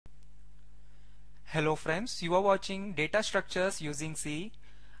Hello friends, you are watching Data Structures using C.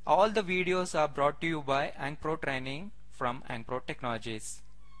 All the videos are brought to you by Ankpro Training from Ankpro Technologies.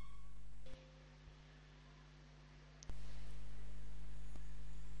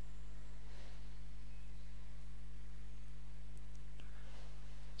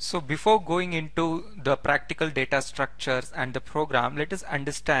 So before going into the practical data structures and the program, let us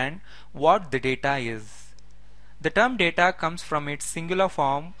understand what the data is. The term data comes from its singular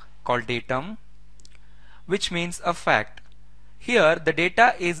form called datum, which means a fact. Here the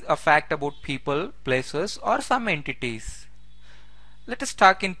data is a fact about people, places or some entities. Let us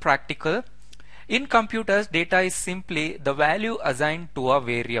talk in practical. In computers, data is simply the value assigned to a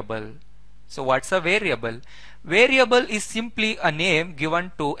variable. So what's a variable? Variable is simply a name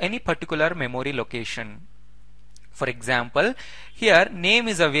given to any particular memory location. For example, here name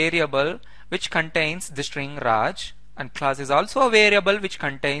is a variable which contains the string Raj, and class is also a variable which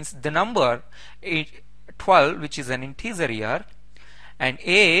contains the number 12, which is an integer here, and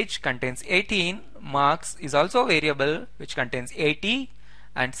age contains 18, marks is also a variable which contains 80,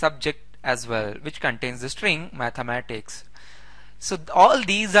 and subject as well, which contains the string mathematics. So all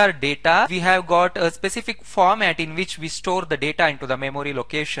these are data. We have got a specific format in which we store the data into the memory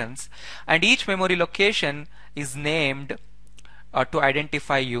locations, and each memory location is named to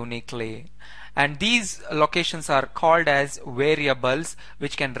identify uniquely. And these locations are called as variables,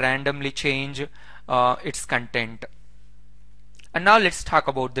 which can randomly change its content. And now let's talk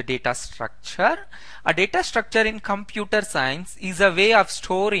about the data structure. A data structure in computer science is a way of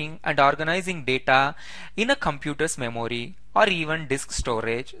storing and organizing data in a computer's memory or even disk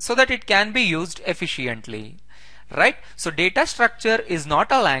storage so that it can be used efficiently. Right? So data structure is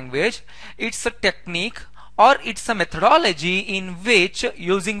not a language, it's a technique or it's a methodology in which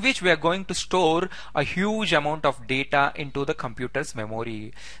using which we are going to store a huge amount of data into the computer's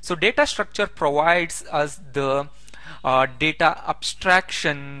memory. So data structure provides us the data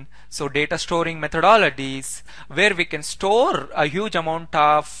abstraction, so data storing methodologies where we can store a huge amount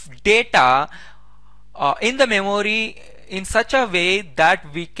of data in the memory in such a way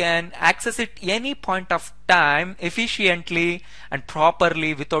that we can access it any point of time efficiently and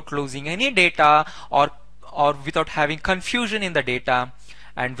properly without losing any data or without having confusion in the data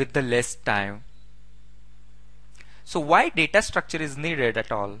and with the less time. So why data structure is needed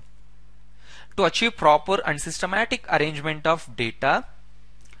at all? To achieve proper and systematic arrangement of data,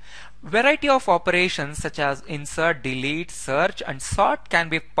 variety of operations such as insert, delete, search and sort can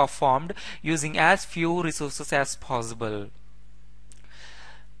be performed using as few resources as possible.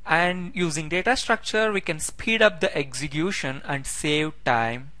 And using data structure we can speed up the execution and save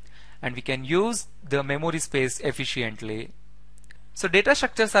time, and we can use the memory space efficiently. So data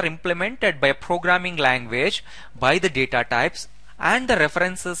structures are implemented by a programming language by the data types and the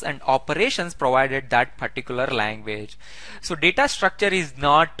references and operations provided that particular language. So data structure is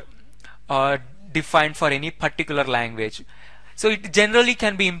not defined for any particular language. So it generally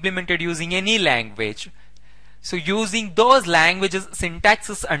can be implemented using any language. So using those languages,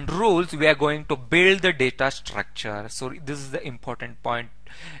 syntaxes and rules, we are going to build the data structure. So this is the important point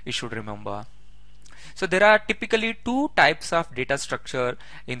you should remember. So there are typically two types of data structure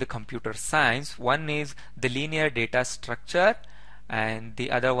in the computer science. One is the linear data structure and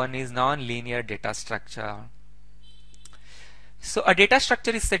the other one is non-linear data structure. So a data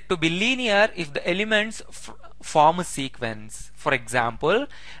structure is said to be linear if the elements form a sequence. For example,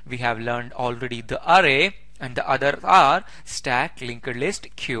 we have learned already the array, and the others are stack, linked list,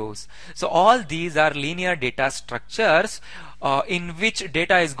 queues. So all these are linear data structures in which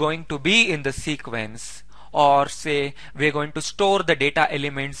data is going to be in the sequence, or say we are going to store the data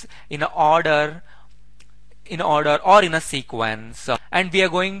elements in order or in a sequence, and we are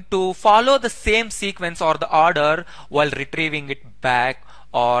going to follow the same sequence or the order while retrieving it back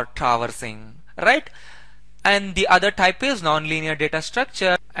or traversing, right? And the other type is nonlinear data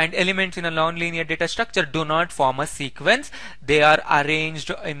structure, and elements in a nonlinear data structure do not form a sequence. They are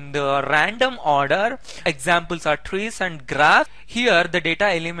arranged in the random order. Examples are trees and graphs. Here the data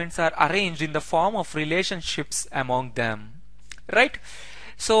elements are arranged in the form of relationships among them, right?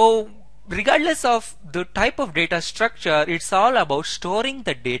 So regardless of the type of data structure, it's all about storing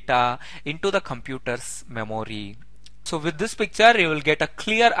the data into the computer's memory. So with this picture you will get a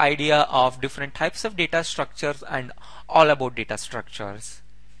clear idea of different types of data structures and all about data structures.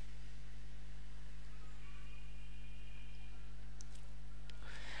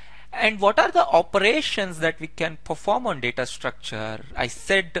 And what are the operations that we can perform on data structure? I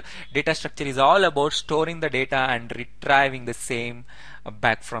said data structure is all about storing the data and retrieving the same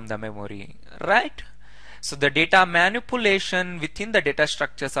back from the memory, right? So the data manipulation within the data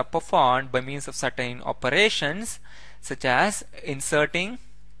structures are performed by means of certain operations such as inserting,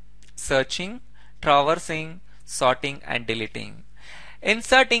 searching, traversing, sorting, and deleting.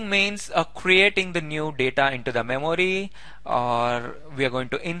 Inserting means creating the new data into the memory, or we are going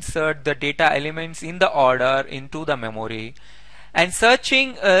to insert the data elements in the order into the memory. And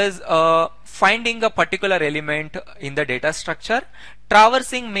searching is finding a particular element in the data structure.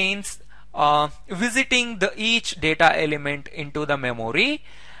 Traversing means visiting each data element into the memory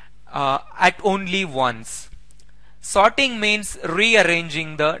at only once. Sorting means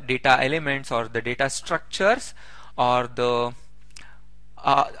rearranging the data elements or the data structures or the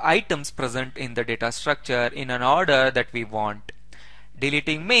items present in the data structure in an order that we want.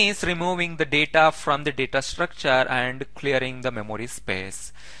 Deleting means removing the data from the data structure and clearing the memory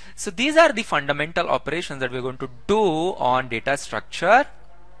space. So these are the fundamental operations that we're going to do on data structure.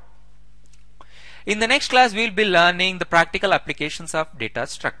 In the next class, we'll be learning the practical applications of data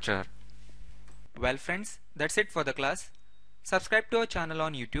structure. Well friends, that's it for the class. Subscribe to our channel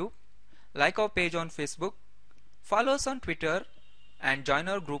on YouTube, like our page on Facebook, follow us on Twitter, and join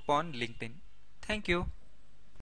our group on LinkedIn. Thank you.